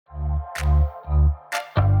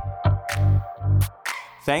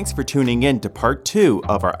Thanks for tuning in to part 2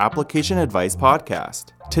 of our Application Advice podcast.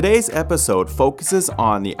 Today's episode focuses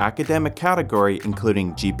on the academic category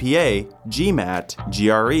including GPA, GMAT,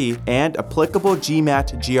 GRE, and applicable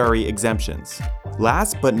GMAT GRE exemptions.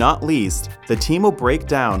 Last but not least, the team will break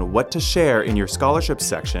down what to share in your scholarship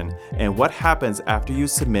section and what happens after you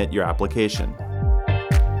submit your application.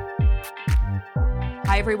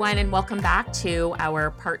 Hi everyone, and welcome back to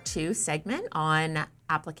our part 2 segment on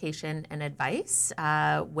application and advice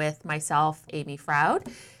with myself, Amy Froud.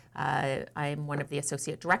 I'm one of the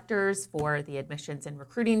associate directors for the admissions and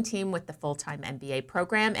recruiting team with the full-time MBA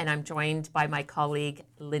program, and I'm joined by my colleague,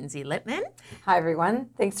 Lindsay Littman. Hi everyone,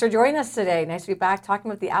 thanks for joining us today. Nice to be back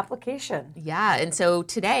talking about the application. Yeah, and so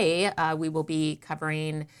today we will be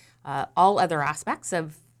covering all other aspects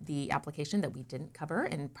of the application that we didn't cover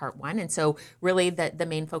in part 1. And so really the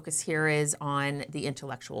main focus here is on the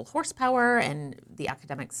intellectual horsepower and the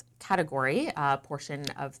academics category portion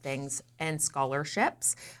of things and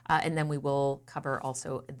scholarships. And then we will cover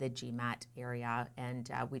also the GMAT area. And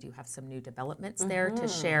we do have some new developments there to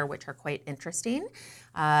share, which are quite interesting.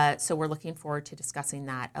 So we're looking forward to discussing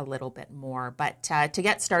that a little bit more. But to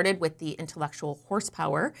get started with the intellectual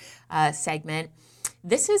horsepower segment,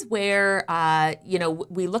 this is where,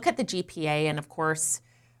 we look at the GPA, and of course,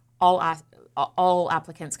 all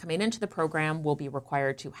applicants coming into the program will be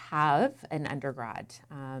required to have an undergrad.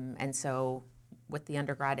 And so with the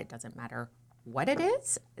undergrad, it doesn't matter what it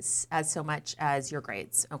is as so much as your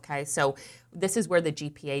grades, okay? So this is where the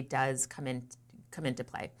GPA does come into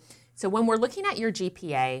play. So when we're looking at your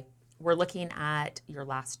GPA, we're looking at your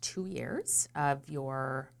last 2 years of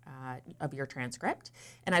your transcript.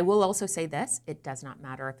 And I will also say this, it does not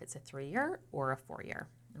matter if it's a 3-year or a 4-year,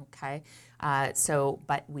 okay?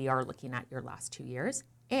 But we are looking at your last 2 years.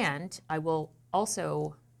 And I will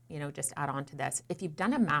also, just add on to this, if you've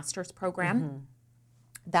done a master's program,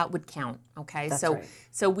 that would count, okay? That's right. right.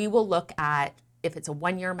 So we will look at, if it's a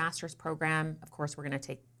 1-year master's program, of course, we're gonna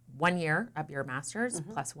take 1 year of your master's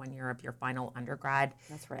plus 1 year of your final undergrad.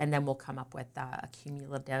 That's right. And then we'll come up with a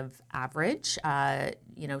cumulative average,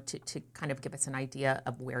 to kind of give us an idea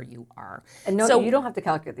of where you are. And no, you don't have to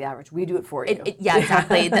calculate the average. We do it for you. Yeah,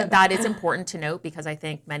 exactly. That is important to note because I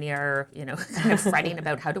think many are, kind of fretting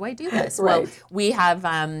about how do I do this? Right. Well, we have,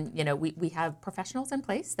 we have professionals in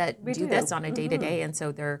place that do this on a day-to-day, and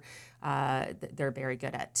so they're very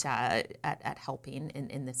good at helping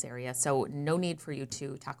in this area. So no need for you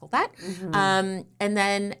to tackle that. And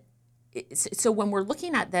then, so when we're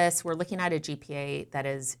looking at this, we're looking at a GPA that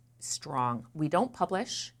is strong. We don't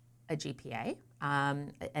publish a GPA,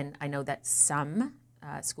 and I know that some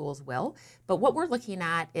schools will, but what we're looking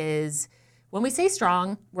at is, when we say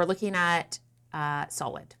strong, we're looking at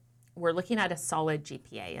solid. We're looking at a solid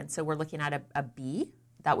GPA, and so we're looking at a B.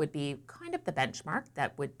 That would be kind of the benchmark.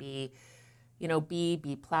 That would be,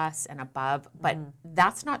 B plus and above, but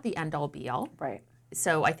that's not the end all be all. Right.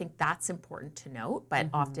 So I think that's important to note, but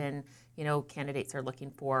often, candidates are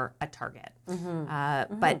looking for a target.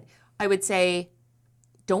 But I would say,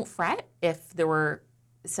 don't fret if there were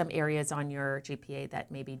some areas on your GPA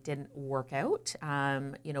that maybe didn't work out.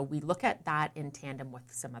 We look at that in tandem with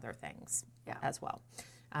some other things as well.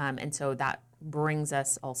 And so that brings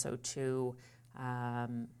us also to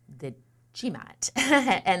the GMAT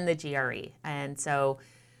and the GRE. And so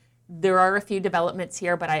there are a few developments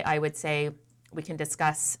here, but I would say we can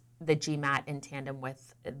discuss the GMAT in tandem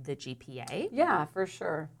with the GPA. Yeah, for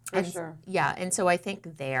sure. Yeah, and so I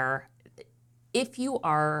think there, if you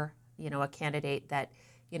are, a candidate that,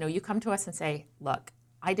 you come to us and say, look,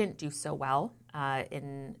 I didn't do so well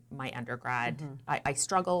in my undergrad. I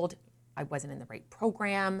struggled. I wasn't in the right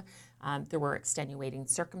program. There were extenuating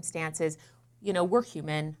circumstances. We're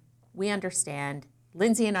human. We understand.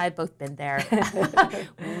 Lindsay and I have both been there.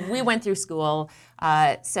 We went through school.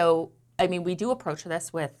 So, we do approach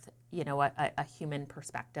this with, a human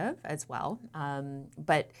perspective as well.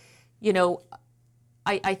 But,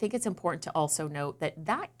 I think it's important to also note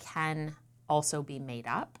that can also be made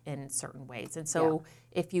up in certain ways. And so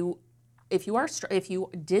if you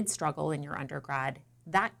did struggle in your undergrad,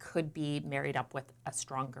 that could be married up with a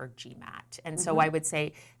stronger GMAT. And so I would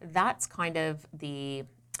say that's kind of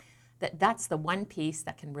that's the one piece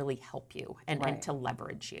that can really help you and to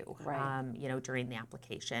leverage you, during the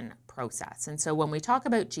application process. And so when we talk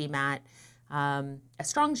about GMAT, a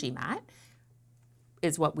strong GMAT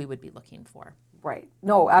is what we would be looking for. Right.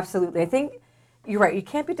 No, absolutely. I think you're right. You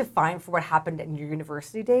can't be defined for what happened in your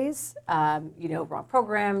university days. Wrong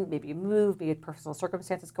program, maybe you moved, maybe personal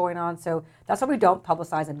circumstances going on. So that's why we don't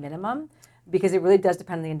publicize a minimum, because it really does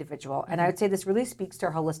depend on the individual. And I would say this really speaks to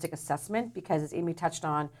our holistic assessment because, as Amy touched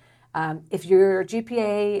on, If your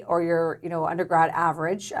GPA or your undergrad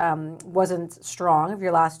average wasn't strong of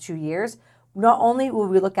your last 2 years, not only will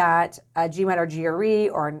we look at a GMAT or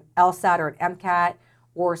GRE or an LSAT or an MCAT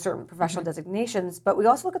or certain professional designations, but we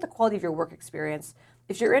also look at the quality of your work experience.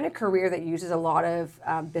 If you're in a career that uses a lot of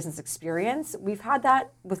business experience, we've had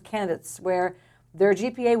that with candidates where their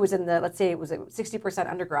GPA was in the, let's say it was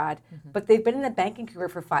 60% undergrad, but they've been in the banking career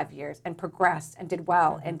for 5 years and progressed and did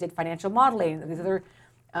well and did financial modeling and these other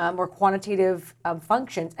more quantitative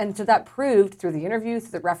functions. And so that proved through the interviews,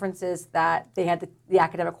 through the references, that they had the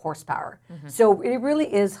academic horsepower. So it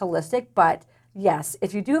really is holistic, but yes,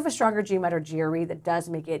 if you do have a stronger GMAT or GRE, that does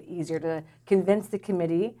make it easier to convince the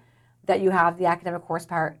committee that you have the academic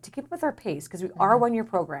horsepower to keep up with our pace, because we are a one-year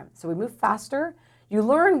program. So we move faster. You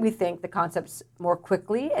learn, we think, the concepts more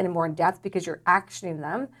quickly and more in depth because you're actioning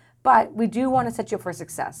them, but we do want to set you up for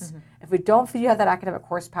success. If we don't feel you have that academic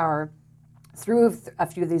horsepower through a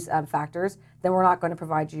few of these factors, then we're not going to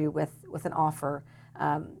provide you with an offer.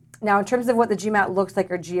 Now, in terms of what the GMAT looks like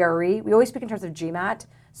or GRE, we always speak in terms of GMAT.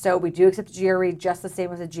 So we do accept the GRE just the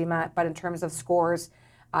same as the GMAT, but in terms of scores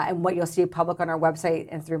and what you'll see public on our website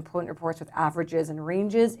and through employment reports with averages and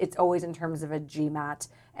ranges, it's always in terms of a GMAT.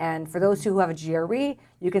 And for those who have a GRE,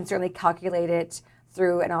 you can certainly calculate it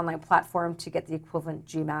through an online platform to get the equivalent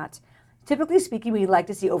GMAT. Typically speaking, we like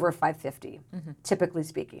to see over 550, typically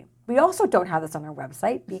speaking. We also don't have this on our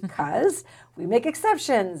website because we make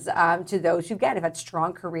exceptions to those who have had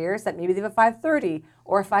strong careers that maybe they have a 530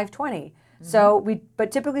 or a 520.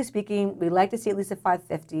 But typically speaking, we like to see at least a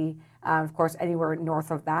 550, of course, anywhere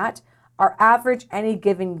north of that. Our average any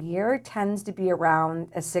given year tends to be around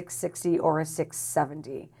a 660 or a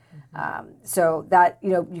 670. So that,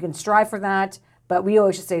 you can strive for that, but we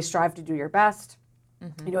always should say strive to do your best.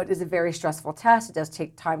 It is a very stressful test. It does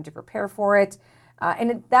take time to prepare for it.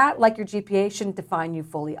 And that, like your GPA, shouldn't define you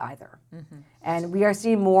fully either. And we are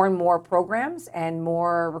seeing more and more programs and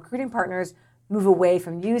more recruiting partners move away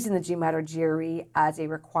from using the GMAT or GRE as a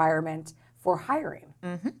requirement for hiring.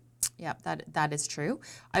 Yeah, that is true.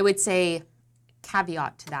 I would say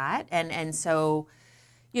caveat to that. And so,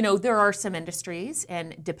 there are some industries,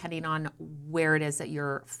 and depending on where it is that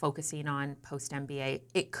you're focusing on post-MBA,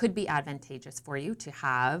 it could be advantageous for you to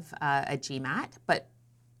have a GMAT, but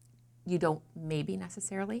you don't maybe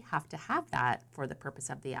necessarily have to have that for the purpose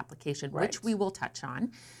of the application, which we will touch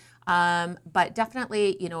on. But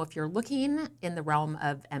definitely, if you're looking in the realm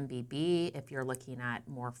of MBB, if you're looking at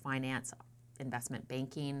more finance, investment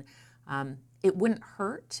banking, it wouldn't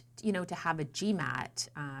hurt, to have a GMAT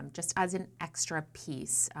just as an extra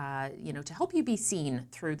piece, to help you be seen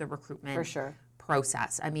through the recruitment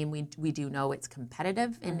process. I mean, we do know it's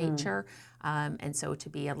competitive in nature, and so to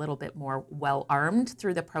be a little bit more well-armed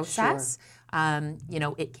through the process,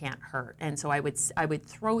 it can't hurt. And so I would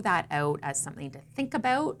throw that out as something to think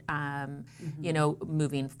about,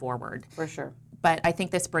 moving forward. For sure. But I think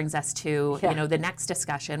this brings us to, the next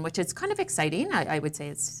discussion, which is kind of exciting. I would say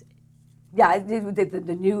it's... Yeah,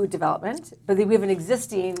 the new development, but we have an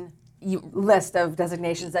existing list of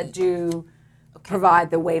designations that do provide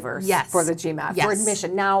the waivers for the GMAT for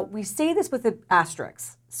admission. Now, we say this with the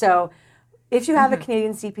asterisks. So if you have a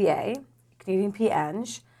Canadian CPA, Canadian PEng,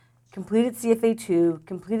 completed CFA 2,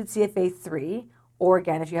 completed CFA 3, or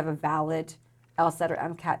again, if you have a valid LSAT or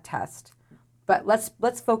MCAT test. But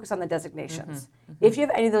let's focus on the designations. If you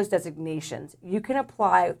have any of those designations, you can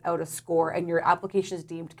apply out a score and your application is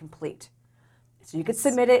deemed complete. So you could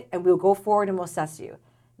submit it and we'll go forward and we'll assess you.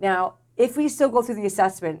 Now, if we still go through the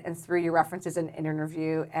assessment and through your references and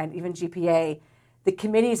interview and even GPA, the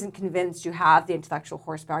committee isn't convinced you have the intellectual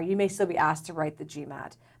horsepower, you may still be asked to write the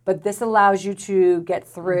GMAT. But this allows you to get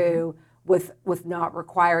through with not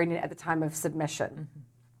requiring it at the time of submission.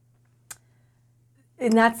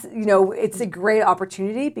 And that's, it's a great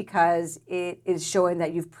opportunity because it is showing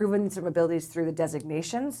that you've proven some abilities through the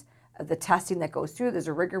designations, the testing that goes through. There's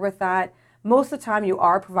a rigor with that. Most of the time you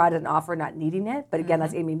are provided an offer not needing it. But again,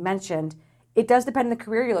 as Amy mentioned, it does depend on the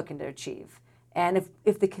career you're looking to achieve. And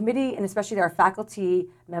if the committee, and especially our faculty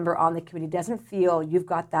member on the committee, doesn't feel you've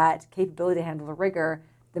got that capability to handle the rigor,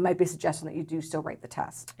 there might be a suggestion that you do still write the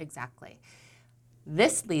test. Exactly.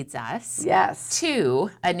 This leads us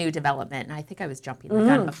to a new development. And I think I was jumping the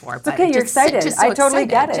gun before. It's okay, you're excited. Just so I totally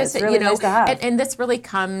get it. Just, it's really nice to have. And this really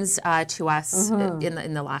comes to us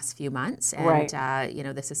in the last few months. And,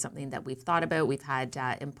 this is something that we've thought about. We've had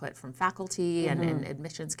input from faculty and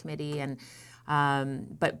admissions committee. And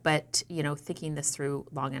but thinking this through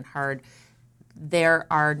long and hard, there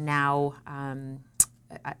are now,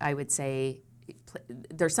 I would say,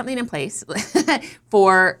 there's something in place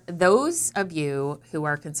for those of you who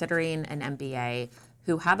are considering an MBA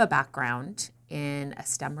who have a background in a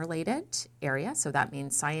STEM-related area. So that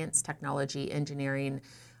means science, technology, engineering,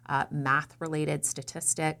 math-related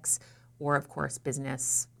statistics, or of course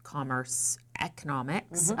business, commerce,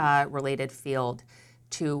 economics related field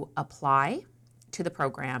to apply to the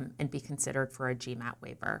program and be considered for a GMAT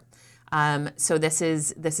waiver. So this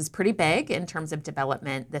is pretty big in terms of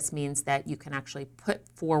development. This means that you can actually put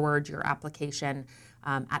forward your application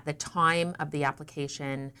at the time of the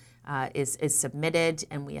application is submitted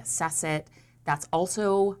and we assess it. That's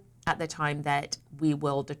also at the time that we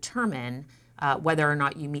will determine whether or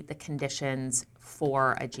not you meet the conditions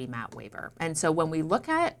for a GMAT waiver. And so when we look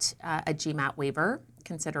at a GMAT waiver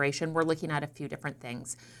consideration, we're looking at a few different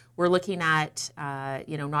things. We're looking at,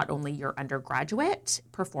 not only your undergraduate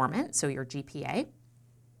performance, so your GPA,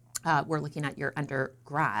 we're looking at your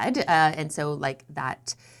undergrad, and so like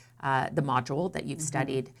that, the module that you've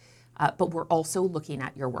studied, but we're also looking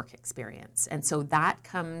at your work experience. And so that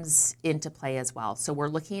comes into play as well. So we're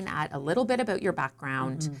looking at a little bit about your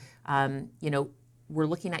background, we're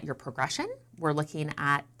looking at your progression. We're looking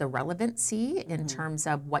at the relevancy in terms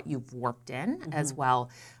of what you've worked in as well,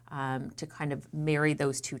 to kind of marry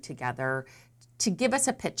those two together to give us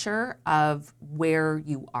a picture of where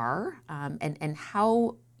you are and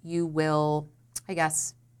how you will, I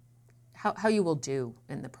guess, how you will do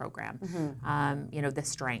in the program, the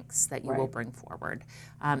strengths that you will bring forward.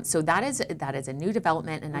 So that is a new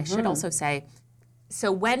development. And I should also say,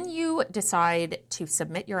 so when you decide to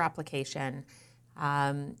submit your application,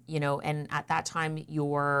 and at that time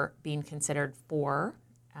you're being considered for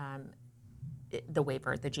the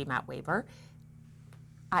waiver, the GMAT waiver.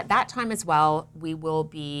 At that time as well, we will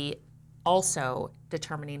be also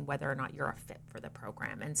determining whether or not you're a fit for the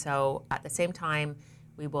program. And so at the same time,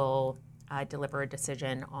 we will deliver a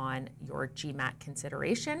decision on your GMAT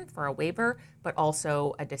consideration for a waiver, but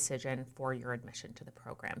also a decision for your admission to the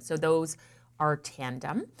program. So those are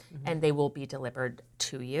tandem, and they will be delivered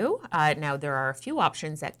to you. Now, there are a few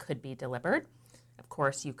options that could be delivered. Of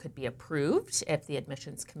course, you could be approved if the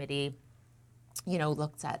admissions committee,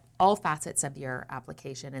 looks at all facets of your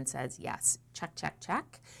application and says, yes, check, check,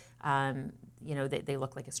 check. They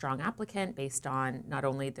look like a strong applicant based on not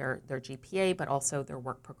only their GPA, but also their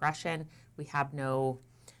work progression. We have no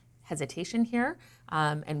hesitation here,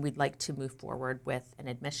 and we'd like to move forward with an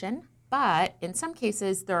admission. But in some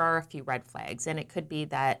cases, there are a few red flags, and it could be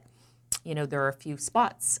that, there are a few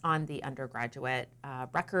spots on the undergraduate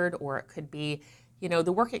record, or it could be,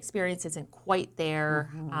 the work experience isn't quite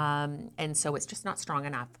there, and so it's just not strong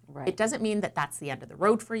enough. Right. It doesn't mean that that's the end of the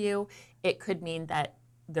road for you. It could mean that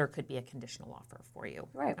there could be a conditional offer for you.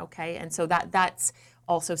 Right. Okay, and so that's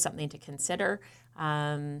also something to consider.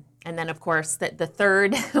 And then, of course, the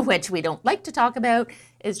third, which we don't like to talk about,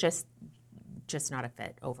 is just not a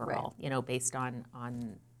fit overall, based on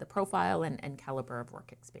the profile and caliber of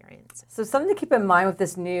work experience. So something to keep in mind with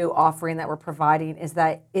this new offering that we're providing is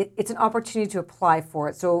that it's an opportunity to apply for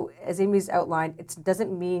it. So as Amy's outlined, it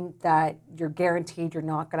doesn't mean that you're guaranteed you're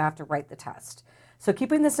not going to have to write the test. So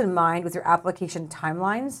keeping this in mind with your application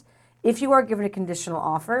timelines, if you are given a conditional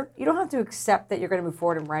offer, you don't have to accept that you're going to move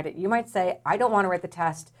forward and write it. You might say, I don't want to write the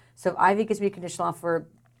test, so if Ivey gives me a conditional offer,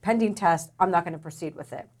 pending test, I'm not going to proceed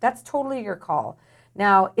with it. That's totally your call.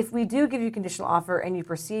 Now, if we do give you a conditional offer and you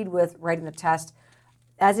proceed with writing the test,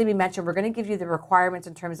 as Amy mentioned, we're going to give you the requirements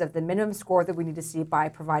in terms of the minimum score that we need to see by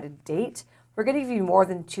provided date. We're going to give you more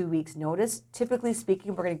than 2 weeks notice. Typically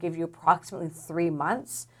speaking, we're going to give you approximately 3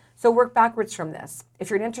 months. So work backwards from this. If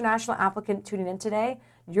you're an international applicant tuning in today,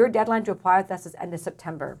 your deadline to apply with us is end of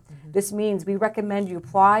September. This means we recommend you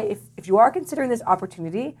apply, if you are considering this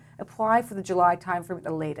opportunity, apply for the July timeframe at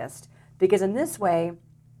the latest. Because in this way,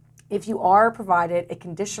 if you are provided a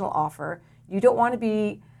conditional offer, you don't want to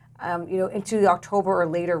be into October or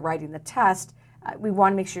later writing the test. We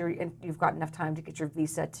want to make sure you've got enough time to get your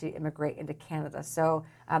visa to immigrate into Canada. So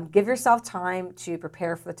give yourself time to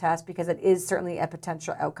prepare for the test, because it is certainly a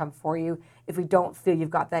potential outcome for you if we don't feel you've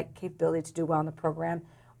got that capability to do well in the program.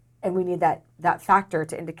 And we need that factor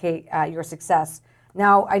to indicate your success.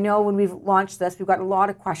 Now, I know when we've launched this, we've got a lot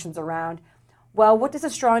of questions around, well, what does a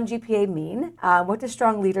strong GPA mean? What does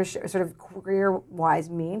strong leadership, sort of career-wise,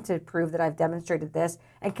 mean to prove that I've demonstrated this?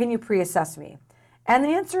 And can you pre-assess me? And the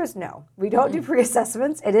answer is no. We don't do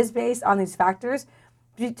pre-assessments. It is based on these factors.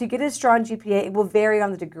 To get a strong GPA, it will vary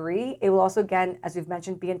on the degree. It will also, again, as we've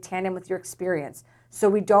mentioned, be in tandem with your experience. So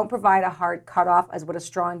we don't provide a hard cutoff as what a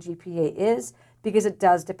strong GPA is, because it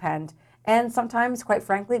does depend. And sometimes, quite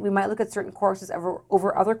frankly, we might look at certain courses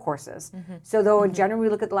over other courses. So though in general we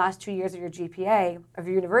look at the last 2 years of your GPA, of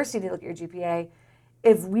your university to look at your GPA,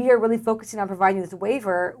 if we are really focusing on providing this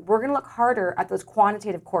waiver, we're going to look harder at those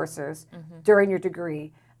quantitative courses during your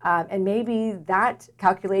degree. And maybe that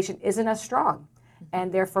calculation isn't as strong,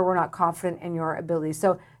 and therefore we're not confident in your abilities.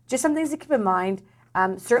 So just some things to keep in mind.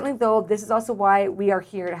 Certainly, though, this is also why we are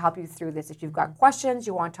here to help you through this. If you've got questions,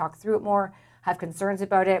 you want to talk through it more, have concerns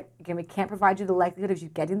about it, again, we can't provide you the likelihood of you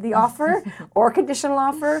getting the offer or conditional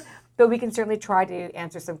offer, but we can certainly try to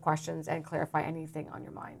answer some questions and clarify anything on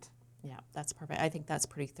your mind. Yeah, that's perfect. I think that's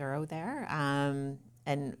pretty thorough there.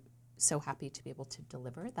 And so happy to be able to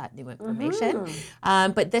deliver that new information.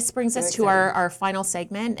 But this brings us to our final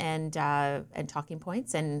segment and talking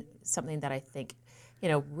points, and something that I think,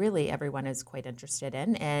 really everyone is quite interested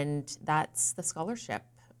in, and that's the scholarship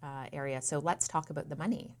area. So let's talk about the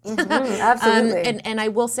money. Absolutely. And I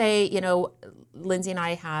will say, Lindsay and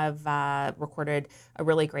I have recorded a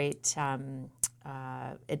really great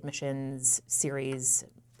admissions series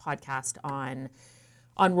podcast on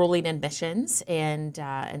rolling admissions and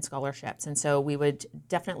scholarships. And so we would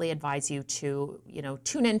definitely advise you to,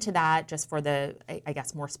 tune into that just for the, I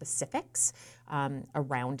guess, more specifics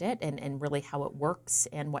around it and really how it works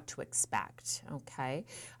and what to expect, okay?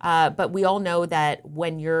 But we all know that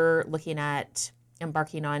when you're looking at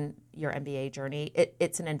embarking on your MBA journey,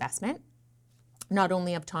 it's an investment, not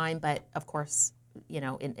only of time, but of course,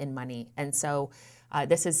 in money. And so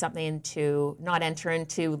this is something to not enter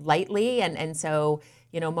into lightly. And so,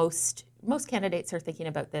 most candidates are thinking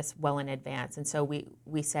about this well in advance. And so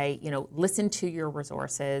we say, listen to your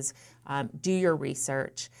resources, do your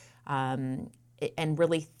research, and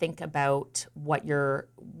really think about what you're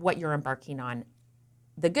embarking on.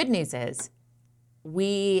 The good news is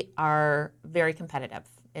we are very competitive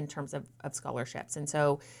in terms of scholarships. And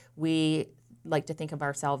so we like to think of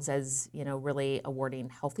ourselves as, really awarding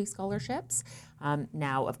healthy scholarships.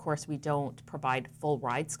 Now, of course, we don't provide full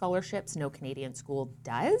ride scholarships. No Canadian school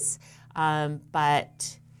does.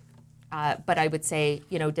 But I would say,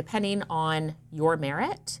 depending on your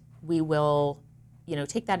merit, we will,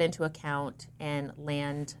 take that into account and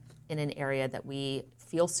land in an area that we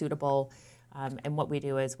feel suitable. And what we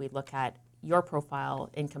do is we look at your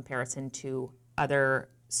profile in comparison to other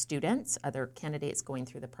students, other candidates going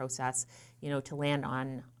through the process, to land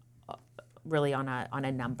on really on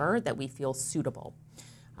a number that we feel suitable.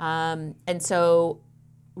 And so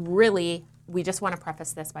really, we just want to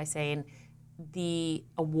preface this by saying the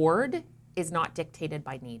award is not dictated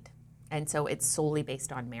by need. And so it's solely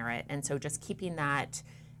based on merit. And so just keeping that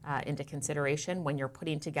into consideration when you're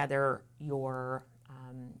putting together your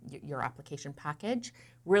application package,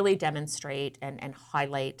 really demonstrate and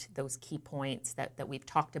highlight those key points that we've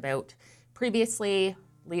talked about previously: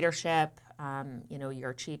 leadership, your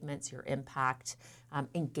achievements, your impact,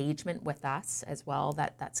 engagement with us as well.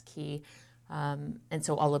 That's key. And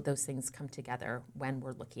so all of those things come together when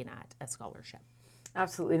we're looking at a scholarship.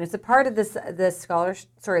 Absolutely, and it's a part of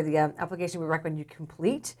the application we recommend you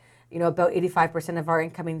complete. About 85% of our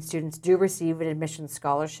incoming students do receive an admissions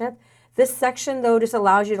scholarship. This section, though, just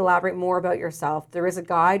allows you to elaborate more about yourself. There is a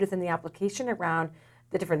guide within the application around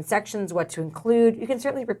the different sections, what to include. You can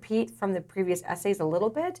certainly repeat from the previous essays a little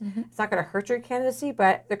bit. It's not going to hurt your candidacy,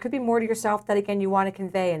 but there could be more to yourself that, again, you want to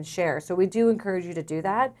convey and share. So we do encourage you to do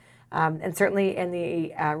that. And certainly in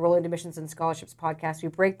the Rolling Admissions and Scholarships podcast, we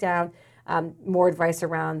break down more advice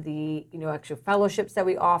around the actual fellowships that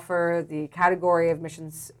we offer, the category of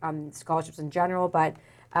admissions scholarships in general. But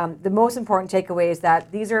the most important takeaway is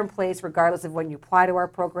that these are in place regardless of when you apply to our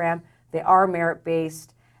program. They are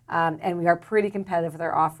merit-based, and we are pretty competitive with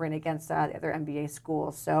our offering against the other MBA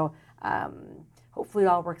schools. So hopefully it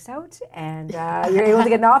all works out, and you're able to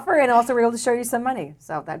get an offer, and also we're able to show you some money.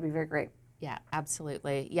 So that'd be very great. Yeah,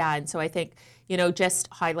 absolutely. Yeah, and so I think, just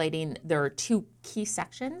highlighting there are two key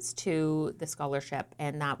sections to the scholarship,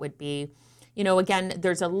 and that would be, again,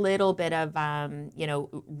 there's a little bit of,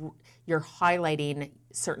 you're highlighting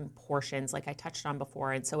certain portions like I touched on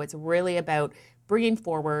before. And so it's really about bringing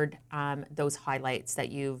forward those highlights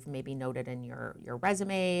that you've maybe noted in your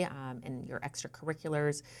resume and your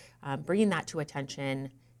extracurriculars, bringing that to attention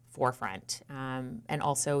forefront. And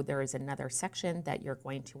also there is another section that you're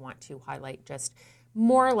going to want to highlight just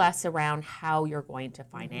more or less around how you're going to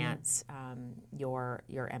finance your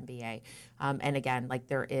MBA. And again, like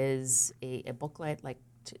there is a booklet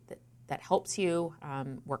that helps you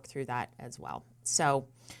work through that as well. So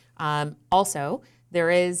also there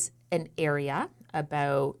is an area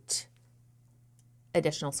about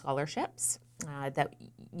additional scholarships that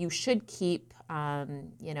you should keep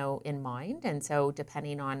in mind. And so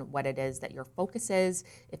depending on what it is that your focus is,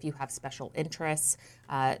 if you have special interests,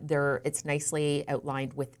 it's nicely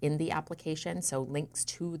outlined within the application. So links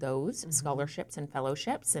to those scholarships and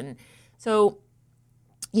fellowships. And so,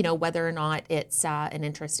 whether or not it's an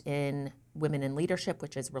interest in women in leadership,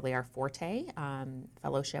 which is really our forte,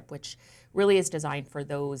 fellowship, which really is designed for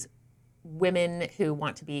those women who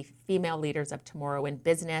want to be female leaders of tomorrow in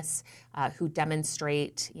business, who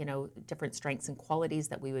demonstrate, different strengths and qualities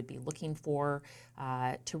that we would be looking for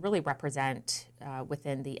to really represent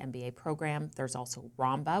within the MBA program. There's also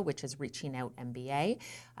ROMBA, which is Reaching Out MBA.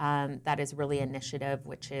 That is really an initiative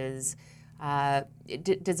which is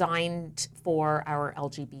designed for our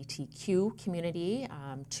LGBTQ community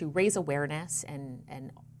to raise awareness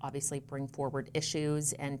and obviously bring forward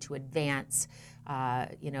issues and to advance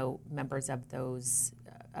members of those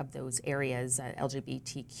areas,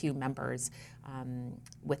 LGBTQ members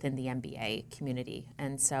within the MBA community.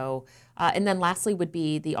 And so, and then lastly would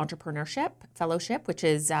be the Entrepreneurship Fellowship, which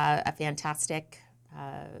is a fantastic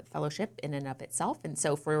fellowship in and of itself. And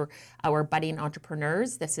so for our budding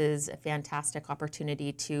entrepreneurs, this is a fantastic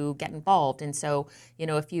opportunity to get involved. And so,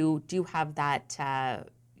 if you do have that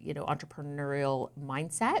entrepreneurial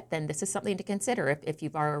mindset, then this is something to consider. If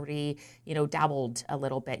you've already, dabbled a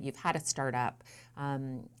little bit, you've had a startup,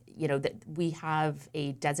 that we have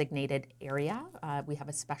a designated area. We have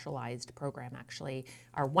a specialized program, actually,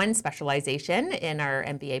 our one specialization in our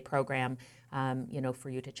MBA program, for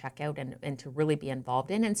you to check out and to really be involved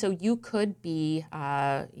in. And so you could be,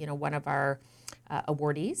 one of our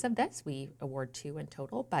awardees of this. We award 2 in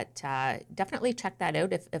total, but definitely check that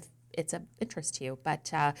out if it's of interest to you.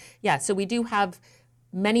 But so we do have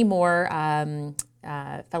many more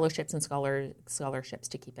fellowships and scholarships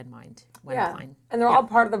to keep in mind when applying. And they're all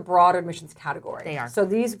part of the broader admissions category. They are. So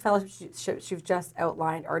these fellowships you've just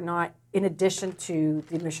outlined are not in addition to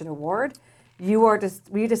the admission award.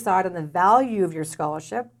 We decide on the value of your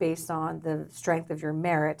scholarship based on the strength of your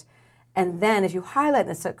merit. And then if you highlight in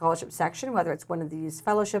the scholarship section, whether it's one of these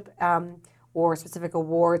fellowship or specific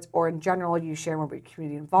awards, or in general, you share more about your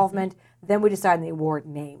community involvement, then we decide on the award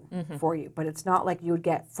name for you. But it's not like you would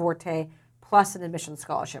get Forte plus an admission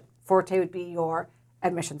scholarship. Forte would be your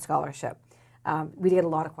admission scholarship. We get a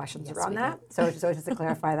lot of questions around that, so just to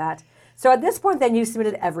clarify that. So at this point, then you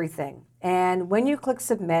submitted everything. And when you click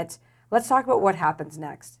submit, let's talk about what happens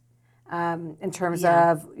next. In terms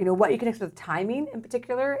of what you can expect with timing in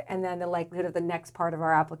particular, and then the likelihood of the next part of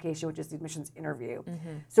our application, which is the admissions interview.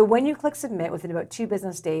 So when you click submit, within about 2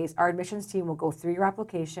 business days, our admissions team will go through your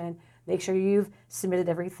application, make sure you've submitted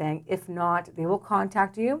everything. If not, they will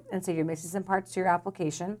contact you and say you're missing some parts to your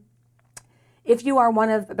application. If you are one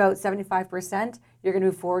of about 75%, you're going to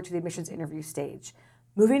move forward to the admissions interview stage.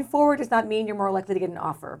 Moving forward does not mean you're more likely to get an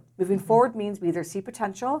offer. Moving forward means we either see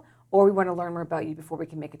potential or we want to learn more about you before we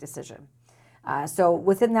can make a decision. So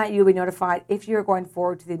within that, you'll be notified if you're going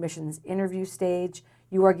forward to the admissions interview stage.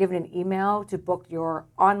 You are given an email to book your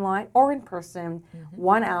online or in person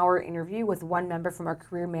 1-hour interview with one member from our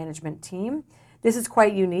career management team. This is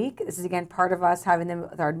quite unique. This is, again, part of us having them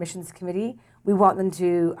with our admissions committee. We want them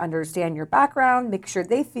to understand your background, make sure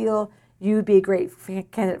they feel you'd be a great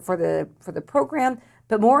candidate for the program,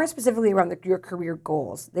 but more specifically around your career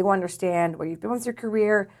goals. They want to understand where you've been with your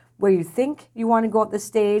career, where you think you want to go at this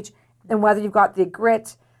stage, and whether you've got the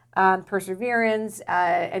grit, perseverance,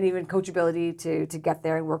 and even coachability to get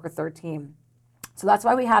there and work with their team. So that's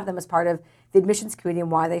why we have them as part of the admissions committee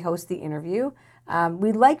and why they host the interview.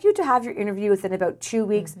 We'd like you to have your interview within about 2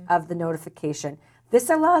 weeks of the notification. This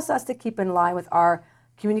allows us to keep in line with our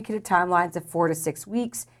communicated timelines of 4 to 6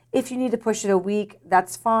 weeks. If you need to push it a week,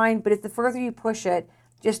 that's fine. But if the further you push it,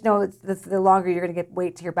 just know that the longer you're going to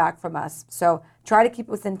wait to hear back from us. So try to keep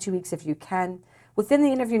it within 2 weeks if you can. Within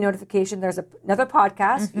the interview notification, there's another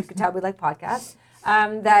podcast. You can tell we like podcasts.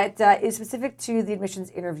 That is specific to the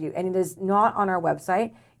admissions interview. And it is not on our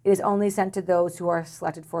website. It is only sent to those who are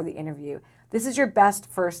selected for the interview. This is your best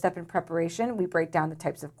first step in preparation. We break down the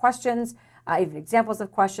types of questions, even examples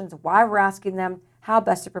of questions, why we're asking them, how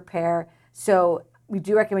best to prepare. So we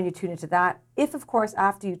do recommend you tune into that. If, of course,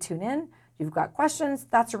 after you tune in, you've got questions,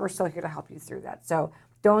 that's where we're still here to help you through that. So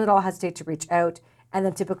don't at all hesitate to reach out. And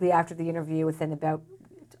then typically after the interview, within about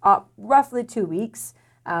roughly 2 weeks,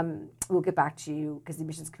 we'll get back to you because the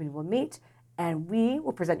admissions committee will meet and we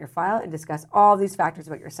will present your file and discuss all these factors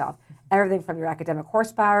about yourself. Everything from your academic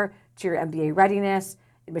horsepower to your MBA readiness,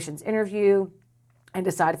 admissions interview, and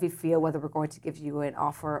decide if we feel whether we're going to give you an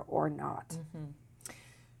offer or not.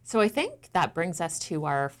 So I think that brings us to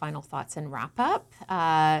our final thoughts and wrap up.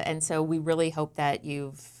 And so we really hope that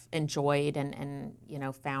you've enjoyed and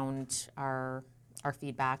found our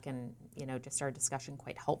feedback and just our discussion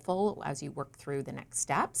quite helpful as you work through the next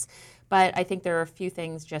steps. But I think there are a few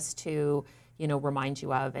things just to remind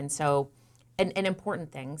you of, and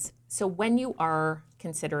important things. So when you are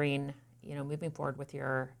considering moving forward with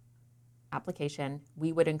your application,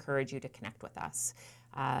 we would encourage you to connect with us.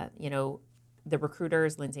 The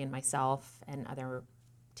recruiters, Lindsay and myself and other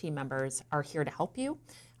team members are here to help you.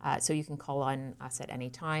 So you can call on us at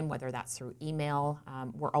any time, whether that's through email.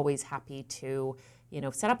 We're always happy to,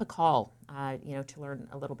 set up a call, to learn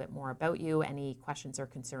a little bit more about you, any questions or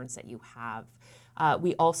concerns that you have.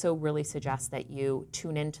 We also really suggest that you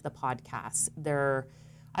tune into the podcasts. They're,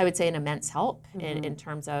 I would say, an immense help in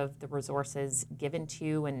terms of the resources given to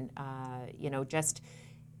you and, just,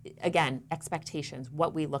 again, expectations,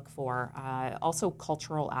 what we look for, also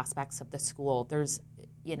cultural aspects of the school. There's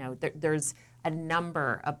a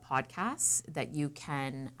number of podcasts that you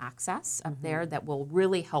can access up there that will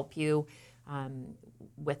really help you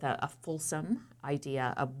with a fulsome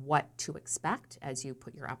idea of what to expect as you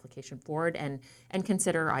put your application forward and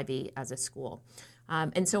consider Ivey as a school.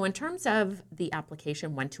 And so in terms of the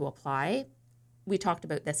application, when to apply, we talked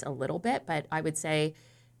about this a little bit, but I would say,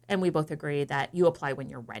 and we both agree that you apply when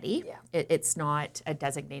you're ready. Yeah. It's not a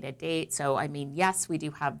designated date. So, yes, we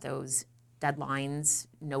do have those deadlines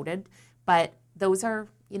noted, but those are,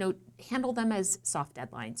 handle them as soft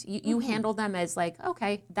deadlines. You handle them as like,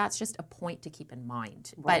 okay, that's just a point to keep in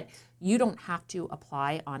mind. Right. But you don't have to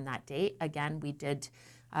apply on that date. Again, we did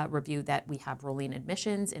review that we have rolling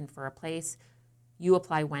admissions in for a place. You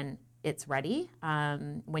apply when it's ready,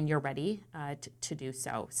 when you're ready to do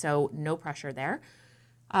so. So no pressure there.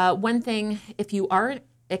 One thing, if you are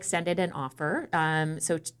extended an offer,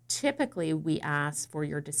 so typically we ask for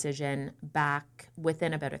your decision back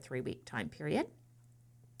within about a 3-week time period.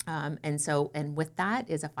 And with that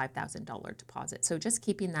is a $5,000 deposit. So just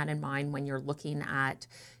keeping that in mind when you're looking at,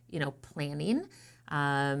 planning.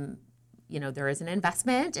 There is an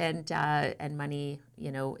investment and money,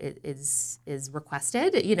 is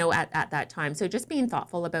requested, at that time. So just being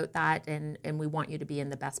thoughtful about that, and we want you to be in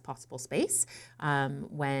the best possible space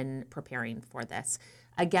when preparing for this.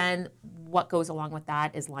 Again, what goes along with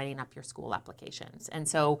that is lining up your school applications. And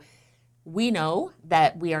so we know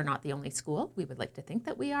that we are not the only school. We would like to think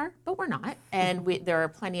that we are, but we're not. And there are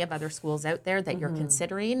plenty of other schools out there that you're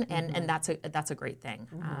considering, and that's a great thing.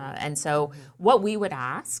 And so what we would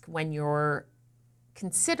ask when you're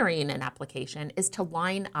considering an application is to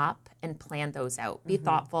line up and plan those out. Be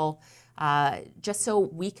thoughtful, just so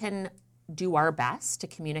we can do our best to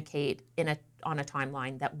communicate on a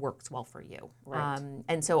timeline that works well for you. Right.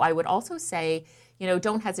 And so I would also say,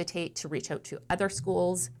 don't hesitate to reach out to other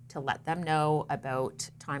schools to let them know about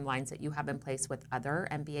timelines that you have in place with other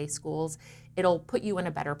MBA schools. It'll put you in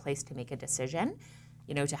a better place to make a decision,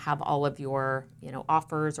 to have all of your,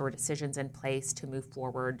 offers or decisions in place to move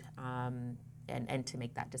forward and to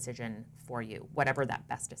make that decision for you, whatever that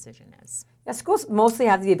best decision is. Yeah, schools mostly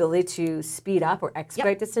have the ability to speed up or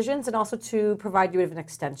expedite decisions and also to provide you with an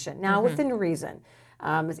extension. Now, within reason.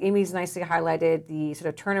 As Amy's nicely highlighted, the sort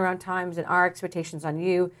of turnaround times and our expectations on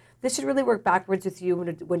you, this should really work backwards with you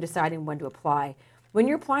when deciding when to apply. When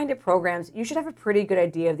you're applying to programs, you should have a pretty good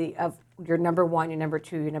idea of your number one, your number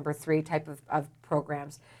two, your number three type of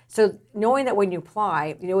programs. So knowing that when you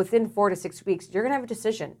apply, within 4 to 6 weeks, you're going to have a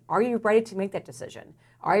decision. Are you ready to make that decision?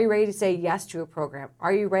 Are you ready to say yes to a program?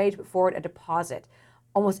 Are you ready to put forward a deposit?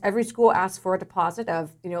 Almost every school asks for a deposit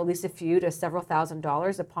of, at least a few to several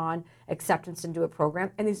 $1,000s upon acceptance into a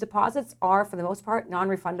program. And these deposits are, for the most part,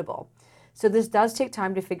 non-refundable. So this does take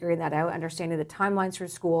time to figuring that out, understanding the timelines for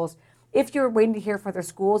schools. If you're waiting to hear from other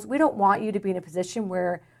schools, we don't want you to be in a position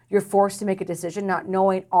where you're forced to make a decision not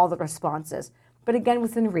knowing all the responses. But again,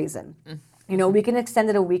 within reason. We can extend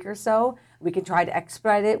it a week or so. We can try to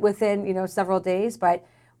expedite it within, several days. But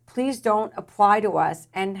please don't apply to us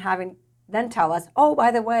and then tell us, oh,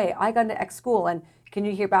 by the way, I got into X school and can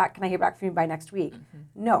I hear back from you by next week?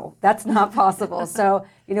 No, that's not possible. So,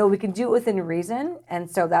 we can do it within reason. And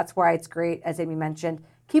so that's why it's great, as Amy mentioned,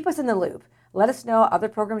 keep us in the loop. Let us know other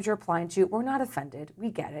programs you're applying to. We're not offended. We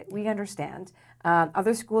get it. We understand.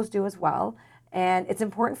 Other schools do as well. And it's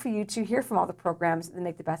important for you to hear from all the programs and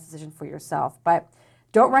make the best decision for yourself. But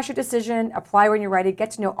don't rush your decision. Apply when you're ready.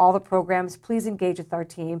 Get to know all the programs. Please engage with our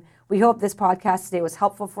team. We hope this podcast today was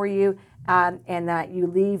helpful for you and that you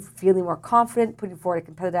leave feeling more confident, putting forward a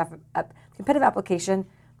competitive application.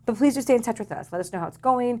 But please do stay in touch with us. Let us know how it's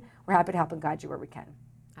going. We're happy to help and guide you where we can.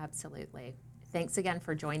 Absolutely. Thanks again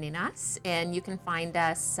for joining us. And you can find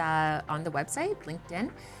us on the website, LinkedIn.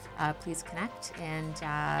 Please connect,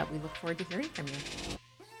 and we look forward to hearing from you.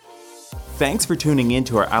 Thanks for tuning in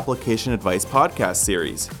to our Application Advice podcast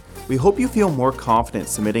series. We hope you feel more confident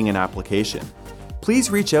submitting an application. Please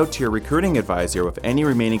reach out to your recruiting advisor with any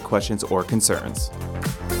remaining questions or concerns.